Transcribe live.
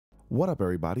What up,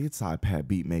 everybody? It's iPad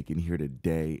Beatmaking here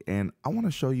today, and I want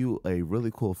to show you a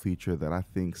really cool feature that I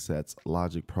think sets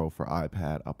Logic Pro for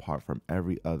iPad apart from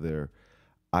every other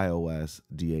iOS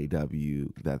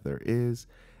DAW that there is.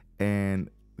 And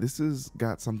this has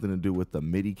got something to do with the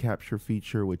MIDI capture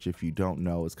feature, which, if you don't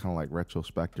know, is kind of like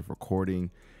retrospective recording.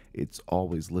 It's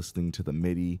always listening to the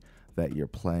MIDI that you're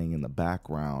playing in the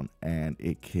background, and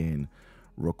it can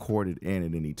record it in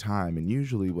at any time. And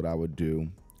usually what I would do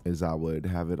is I would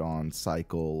have it on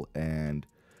cycle and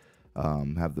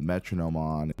have the metronome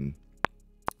on and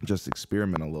just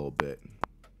experiment a little bit.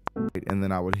 And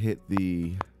then I would hit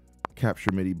the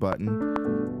capture MIDI button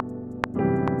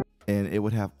and it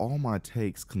would have all my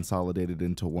takes consolidated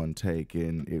into one take,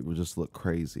 and it would just look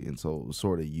crazy. And so it was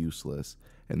sort of useless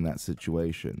in that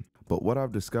situation. But what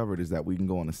I've discovered is that we can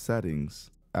go into settings,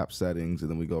 app settings,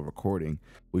 and then we go recording.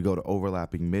 We go to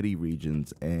overlapping MIDI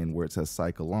regions, and where it says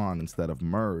cycle on, instead of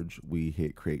merge, we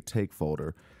hit create take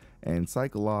folder. And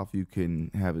cycle off, you can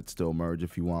have it still merge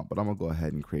if you want, but I'm gonna go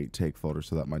ahead and create take folder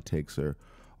so that my takes are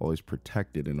always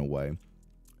protected in a way.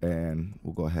 And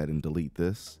we'll go ahead and delete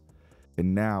this.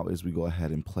 And now as we go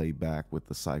ahead and play back with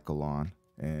the cycle on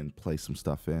and play some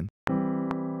stuff in.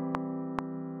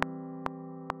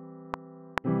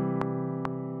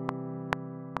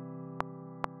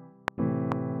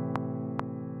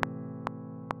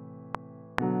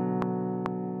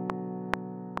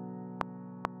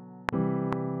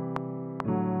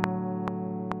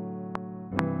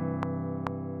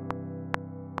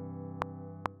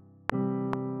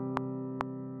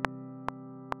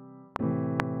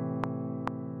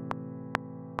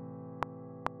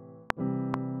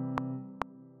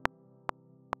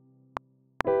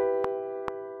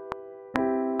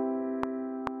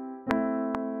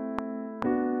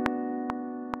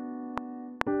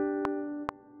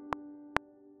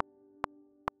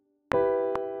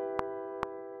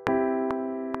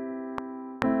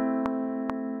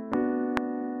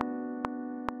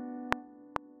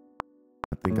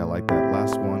 I think I like that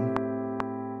last one.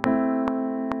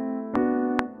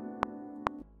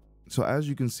 So as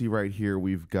you can see right here,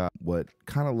 we've got what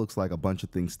kind of looks like a bunch of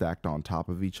things stacked on top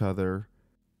of each other.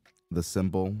 The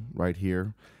symbol right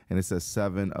here, and it says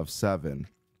 7 of 7.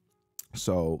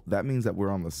 So that means that we're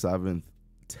on the 7th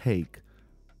take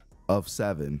of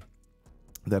 7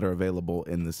 that are available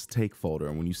in this take folder.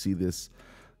 And when you see this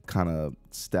kind of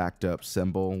stacked up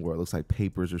symbol where it looks like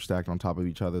papers are stacked on top of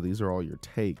each other, these are all your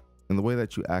takes. And the way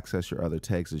that you access your other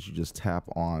takes is you just tap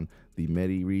on the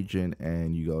MIDI region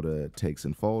and you go to takes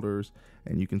and folders,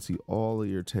 and you can see all of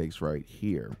your takes right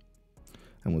here.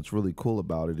 And what's really cool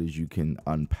about it is you can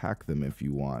unpack them if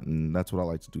you want. And that's what I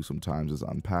like to do sometimes, is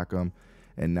unpack them.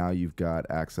 And now you've got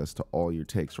access to all your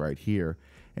takes right here.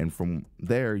 And from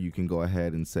there, you can go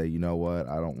ahead and say, you know what,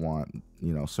 I don't want,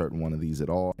 certain one of these at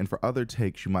all. And for other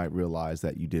takes, you might realize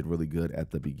that you did really good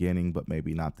at the beginning, but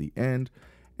maybe not the end,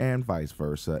 and vice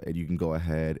versa. And you can go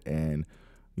ahead and,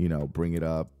 bring it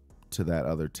up to that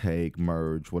other take,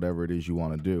 merge, whatever it is you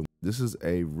want to do. This is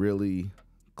a really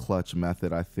clutch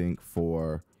method, I think,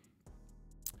 for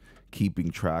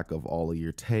keeping track of all of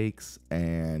your takes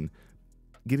and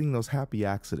getting those happy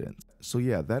accidents. So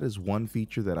yeah, that is one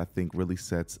feature that I think really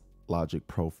sets Logic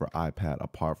Pro for iPad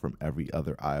apart from every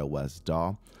other iOS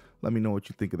DAW. Let me know what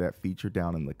you think of that feature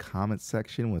down in the comments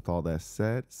section. With all that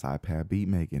said, it's iPad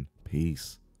Beatmaking.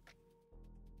 Peace.